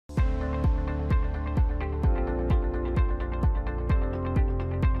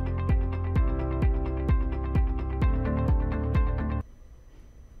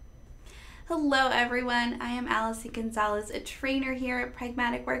Hello everyone, I am Allison Gonzalez, a trainer here at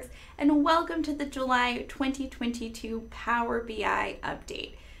Pragmatic, and welcome to the July 2022 Power BI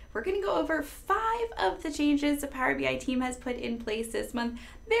update. We're going to go over 5 of the changes the Power BI team has put in place this month.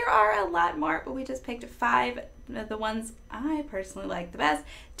 There are a lot more, but we just picked 5 of the ones I personally like the best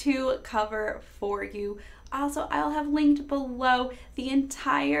to cover for you. Also, I'll have linked below the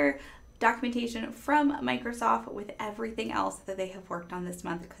entire documentation from Microsoft with everything else that they have worked on this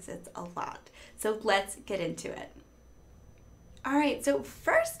month because it's a lot. So let's get into it. All right, so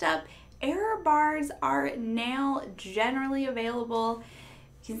first up, error bars are now generally available.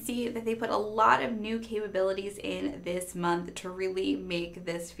 You can see that they put a lot of new capabilities in this month to really make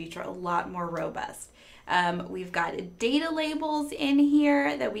this feature a lot more robust. We've got data labels in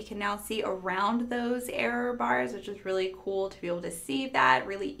here that we can now see around those error bars, which is really cool to be able to see that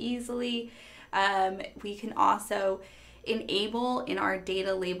really easily. We can also enable in our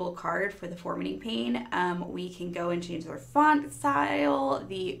data label card for the formatting pane. We can go and change their font style,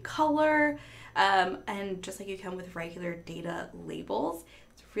 the color, and just like you can with regular data labels.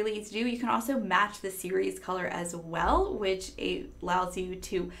 Really easy to do. You can also match the series color as well, which allows you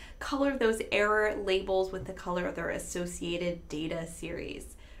to color those error labels with the color of their associated data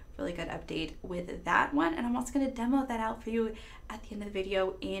series. Really good update with that one. And I'm also going to demo that out for you at the end of the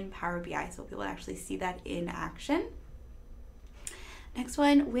video in Power BI, so people actually see that in action. Next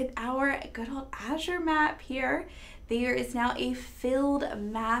one, with our good old Azure Map here, there is now a filled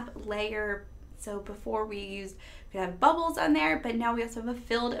map layer. So before we have bubbles on there, but now we also have a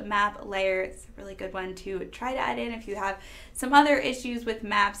filled map layer. It's a really good one to try to add in if you have some other issues with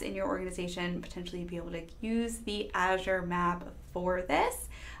maps in your organization, potentially be able to use the Azure Map for this.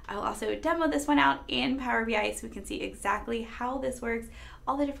 I'll also demo this one out in Power BI so we can see exactly how this works,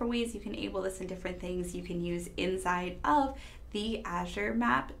 all the different ways you can enable this and different things you can use inside of the Azure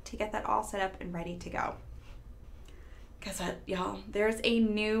Map to get that all set up and ready to go. Guess what, y'all? There's a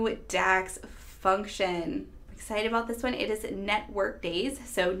new DAX function. I'm excited about this one. It is NETWORKDAYS,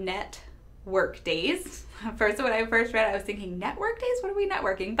 so NETWORKDAYS. First, when I first read it, I was thinking NETWORKDAYS? What are we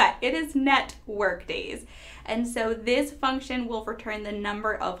networking? But it is NETWORKDAYS. And so this function will return the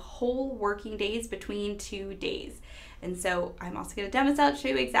number of whole working days between 2 days. And so I'm also going to demo this out, show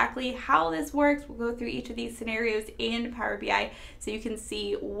you exactly how this works. We'll go through each of these scenarios in Power BI so you can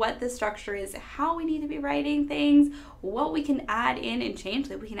see what the structure is, how we need to be writing things, what we can add in and change.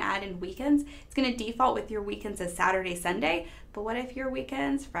 That we can add in weekends. It's going to default with your weekends as Saturday, Sunday. But what if your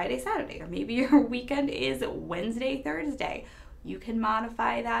weekend's Friday, Saturday? Or maybe your weekend is Wednesday, Thursday. You can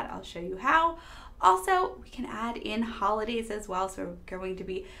modify that. I'll show you how. Also, we can add in holidays as well, so we're going to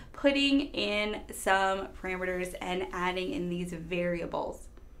be putting in some parameters and adding in these variables.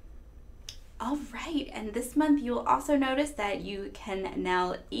 All right, and this month you'll also notice that you can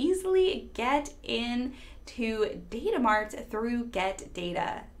now easily get into DataMart through Get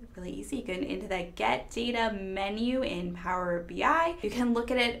Data. Really easy. You can into that Get Data menu in Power BI. You can look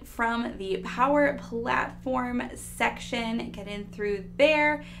at it from the Power Platform section, get in through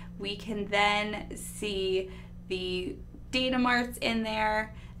there. We can then see the data marts in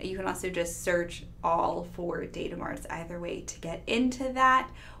there. You can also just search all for data marts either way to get into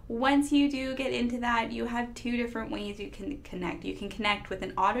that. Once you do get into that, you have 2 different ways you can connect. You can connect with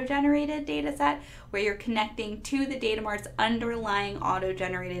an auto-generated data set where you're connecting to the data mart's underlying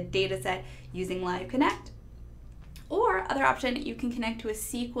auto-generated data set using Live Connect. Or other option, you can connect to a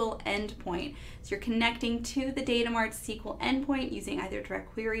SQL endpoint. So you're connecting to the DataMart SQL endpoint using either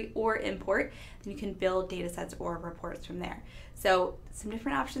direct query or import. Then you can build data sets or reports from there. So some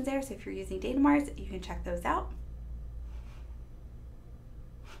different options there. So if you're using DataMart, you can check those out.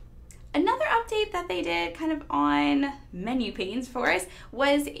 Another update that they did kind of on menu panes for us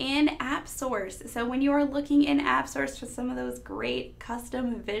was in AppSource. So when you are looking in AppSource for some of those great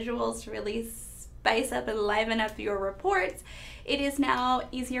custom visuals to really spice up and liven up your reports, it is now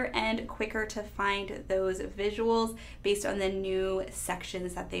easier and quicker to find those visuals based on the new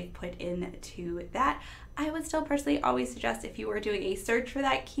sections that they've put into that. I would still personally always suggest, if you are doing a search for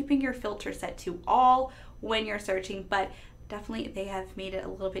that, keeping your filter set to all when you're searching, but definitely they have made it a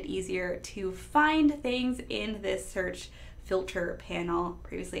little bit easier to find things in this search filter panel.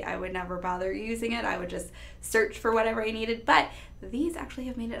 Previously, I would never bother using it. I would just search for whatever I needed, but these actually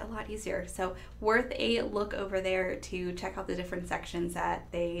have made it a lot easier. So worth a look over there to check out the different sections that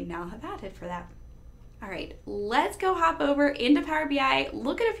they now have added for that. All right, let's go hop over into Power BI,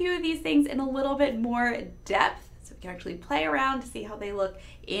 look at a few of these things in a little bit more depth so we can actually play around to see how they look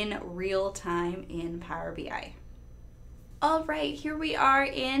in real time in Power BI. All right, here we are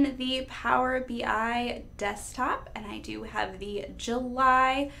in the Power BI desktop, and I do have the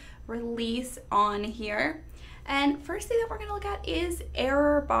July release on here. And first thing that we're going to look at is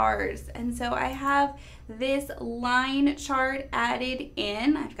error bars. And so I have this line chart added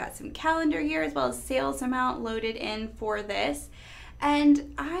in. I've got some calendar here as well as sales amount loaded in for this.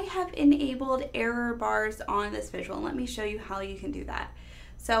 And I have enabled error bars on this visual. And let me show you how you can do that.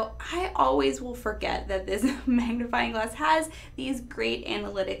 So I always will forget that this magnifying glass has these great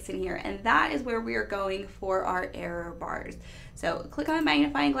analytics in here, and that is where we are going for our error bars. So click on the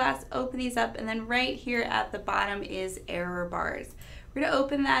magnifying glass, open these up, and then right here at the bottom is error bars. We're going to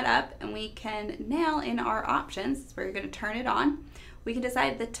open that up, and we can now in our options, where you're going to turn it on, we can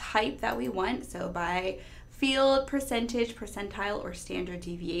decide the type that we want. So by field, percentage, percentile, or standard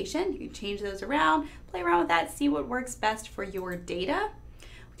deviation, you can change those around, play around with that, see what works best for your data.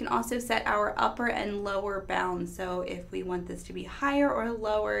 We can also set our upper and lower bounds. So if we want this to be higher or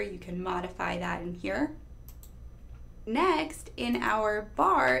lower, you can modify that in here. Next, in our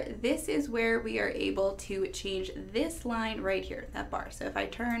bar, this is where we are able to change this line right here, that bar. So if I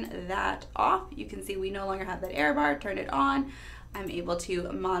turn that off, you can see we no longer have that error bar. Turn it on. I'm able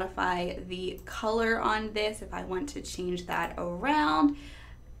to modify the color on this if I want to change that around.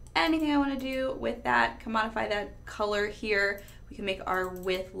 Anything I want to do with that, can modify that color here. We can make our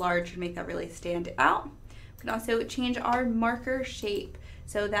width large to make that really stand out. We can also change our marker shape.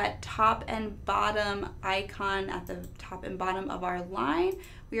 So that top and bottom icon at the top and bottom of our line,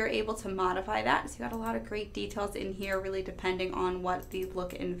 we are able to modify that. So you got a lot of great details in here, really depending on what the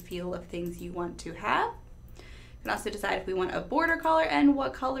look and feel of things you want to have. You can also decide if we want a border color and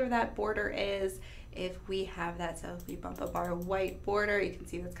what color that border is if we have that. So if we bump up our white border, you can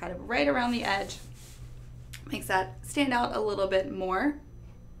see that's kind of right around the edge. Makes that stand out a little bit more.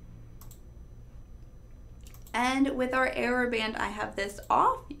 And with our error band, I have this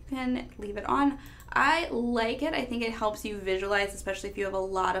off. You can leave it on. I like it. I think it helps you visualize, especially if you have a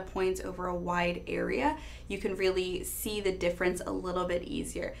lot of points over a wide area. You can really see the difference a little bit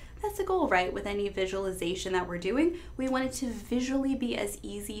easier. That's the goal, right? With any visualization that we're doing, we want it to visually be as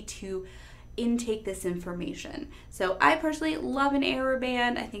easy to intake this information. So I personally love an error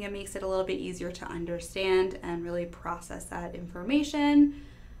band. I think it makes it a little bit easier to understand and really process that information.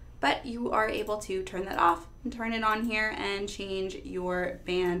 But you are able to turn that off and turn it on here and change your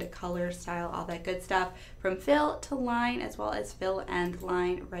band color, style, all that good stuff from fill to line, as well as fill and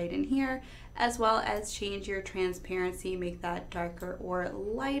line right in here, as well as change your transparency, make that darker or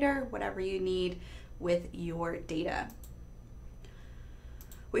lighter, whatever you need with your data.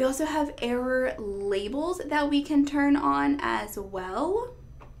 We also have error labels that we can turn on as well.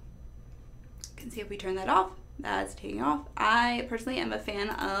 You can see if we turn that off, that's taking off. I personally am a fan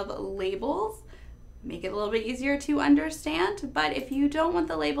of labels. Make it a little bit easier to understand, but if you don't want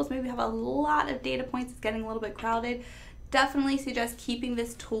the labels, maybe have a lot of data points, it's getting a little bit crowded, definitely suggest keeping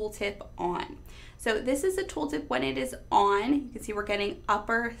this tooltip on. So this is a tooltip when it is on. You can see we're getting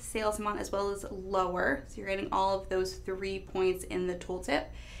upper sales amount as well as lower. So you're getting all of those 3 points in the tooltip.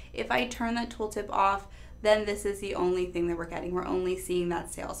 If I turn that tooltip off, then this is the only thing that we're getting. We're only seeing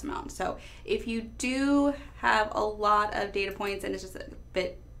that sales amount. So if you do have a lot of data points and it's just a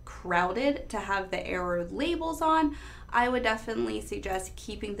bit crowded to have the error labels on, I would definitely suggest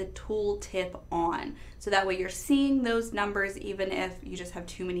keeping the tooltip on. So that way you're seeing those numbers even if you just have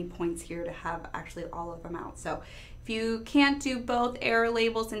too many points here to have actually all of them out. So if you can't do both error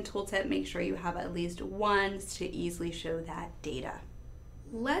labels and tooltip, make sure you have at least one to easily show that data.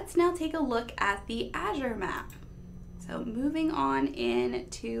 Let's now take a look at the Azure Map. So moving on in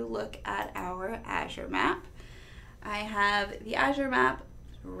to look at our Azure Map, I have the Azure Map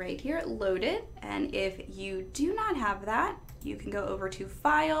right here loaded, and if you do not have that, you can go over to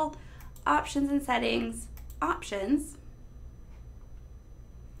File, Options and Settings, Options,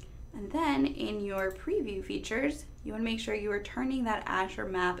 and then in your preview features, you want to make sure you are turning that Azure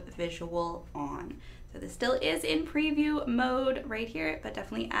Map visual on. So this still is in preview mode right here, but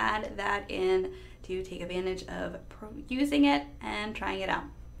definitely add that in to take advantage of using it and trying it out.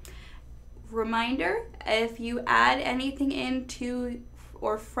 Reminder, if you add anything into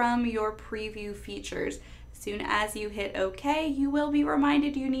or from your preview features, as soon as you hit OK, you will be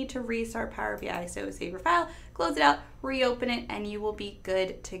reminded you need to restart Power BI. So save your file, close it out, reopen it, and you will be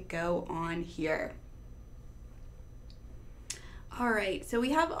good to go on here. All right, so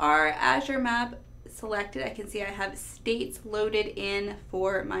we have our Azure Map selected. I can see I have states loaded in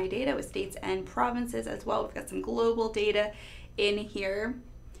for my data with states and provinces as well. We've got some global data in here.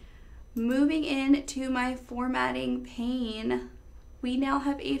 Moving into my formatting pane, we now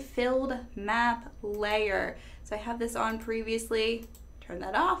have a filled map layer. So I have this on previously, turn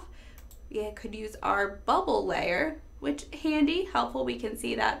that off. We could use our bubble layer, which handy, helpful, we can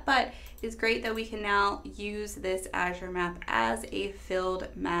see that, but it's great that we can now use this Azure Map as a filled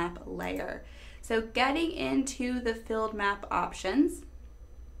map layer. So getting into the filled map options,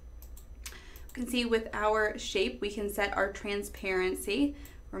 you can see with our shape, we can set our transparency.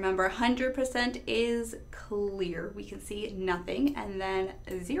 Remember, 100% is clear. We can see nothing, and then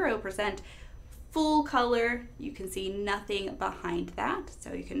 0% full color. You can see nothing behind that.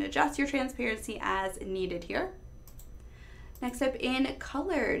 So you can adjust your transparency as needed here. Next up, in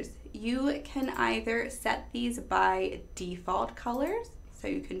colors, you can either set these by default colors, so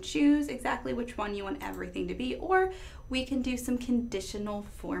you can choose exactly which one you want everything to be, or we can do some conditional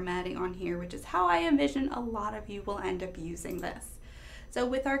formatting on here, which is how I envision a lot of you will end up using this. So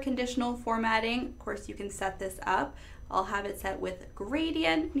with our conditional formatting, of course, you can set this up. I'll have it set with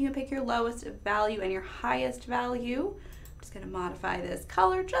gradient. You can pick your lowest value and your highest value. I'm just gonna modify this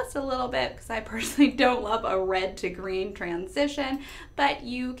color just a little bit because I personally don't love a red to green transition, but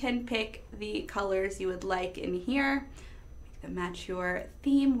you can pick the colors you would like in here. Make them match your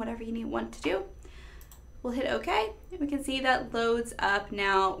theme, whatever you want to do. We'll hit OK. We can see that loads up.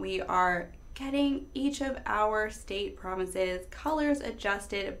 Now we are getting each of our state provinces colors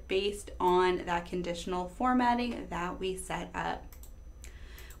adjusted based on that conditional formatting that we set up.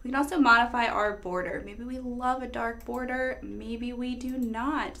 We can also modify our border. Maybe we love a dark border, maybe we do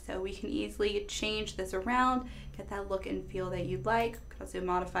not. So we can easily change this around, get that look and feel that you'd like. We can also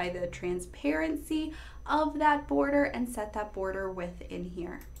modify the transparency of that border and set that border width in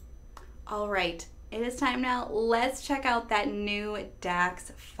here. All right, it is time now. Let's check out that new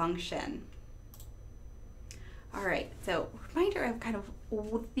DAX function. All right, so reminder of kind of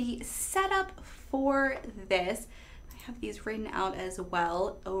the setup for this. I have these written out as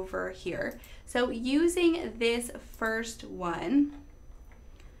well over here. So using this first one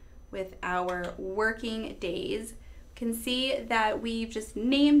with our working days, you can see that we've just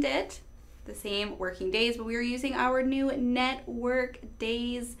named it the same working days, but we're using our new network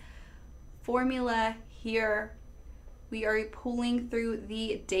days formula here. We are pulling through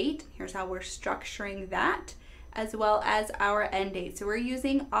the date. Here's how we're structuring that, as well as our end date. So we're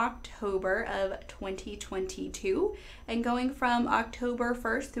using October of 2022, and going from October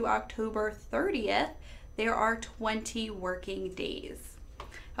 1st through October 30th, there are 20 working days.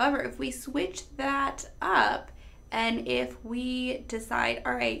 However, if we switch that up, and if we decide,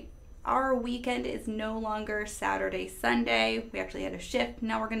 all right, our weekend is no longer Saturday, Sunday, we actually had a shift,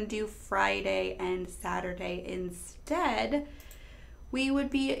 now we're gonna do Friday and Saturday instead, we would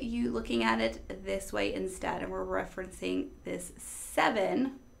be looking at it this way instead, and we're referencing this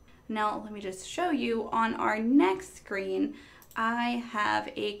 7. Now let me just show you on our next screen, I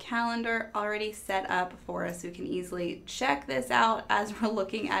have a calendar already set up for us. We can easily check this out as we're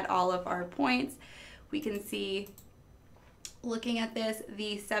looking at all of our points. We can see, looking at this,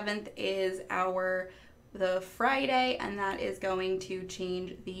 the 7th is the Friday, and that is going to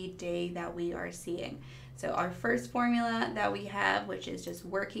change the day that we are seeing. So our first formula that we have, which is just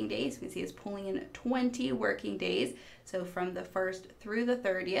working days, you can see is pulling in 20 working days. So from the 1st through the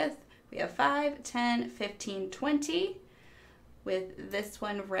 30th, we have 5, 10, 15, 20. With this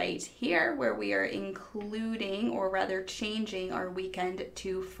one right here, where we are including, or rather changing, our weekend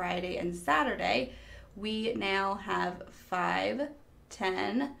to Friday and Saturday, we now have 5,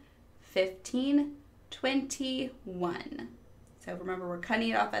 10, 15, 21. So remember, we're cutting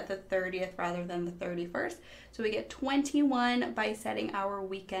it off at the 30th rather than the 31st. So we get 21 by setting our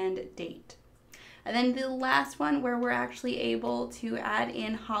weekend date. And then the last one, where we're actually able to add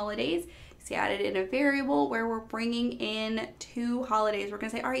in holidays. See, added in a variable where we're bringing in 2 holidays. We're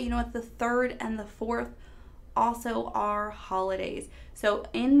gonna say, all right, you know what, the 3rd and the 4th also are holidays. So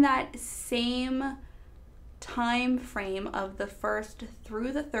in that same time frame of the 1st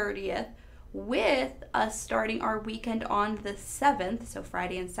through the 30th, with us starting our weekend on the 7th, so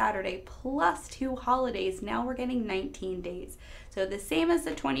Friday and Saturday, plus 2 holidays, now we're getting 19 days. So the same as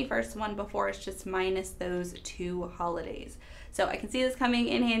the 21st one before, it's just minus those 2 holidays. So I can see this coming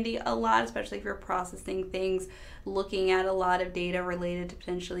in handy a lot, especially if you're processing things, looking at a lot of data related to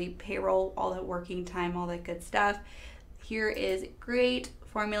potentially payroll, all that working time, all that good stuff. Here is great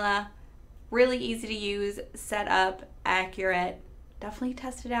formula, really easy to use, set up, accurate. Definitely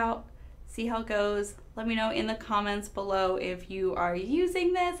test it out. See how it goes. Let me know in the comments below if you are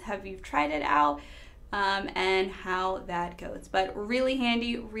using this, have you tried it out, and how that goes. But really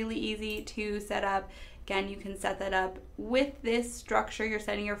handy, really easy to set up. Again, you can set that up with this structure. You're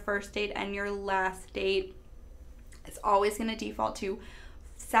setting your first date and your last date. It's always going to default to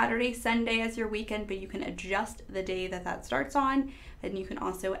Saturday, Sunday as your weekend, but you can adjust the day that that starts on, and you can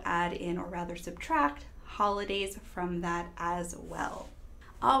also add in, or rather subtract, holidays from that as well.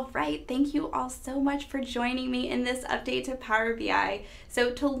 All right, thank you all so much for joining me in this update to Power BI.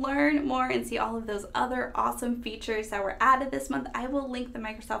 So to learn more and see all of those other awesome features that were added this month, I will link the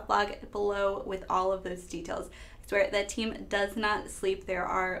Microsoft blog below with all of those details. I swear that team does not sleep. There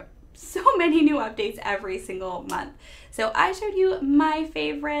are so many new updates every single month. So I showed you my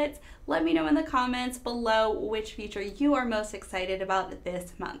favorites. Let me know in the comments below which feature you are most excited about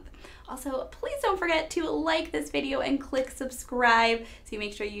this month. Also, please don't forget to like this video and click subscribe so you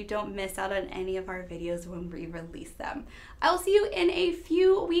make sure you don't miss out on any of our videos when we release them. I will see you in a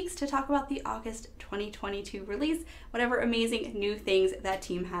few weeks to talk about the August 2022 release, whatever amazing new things that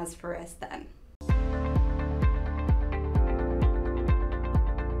team has for us then.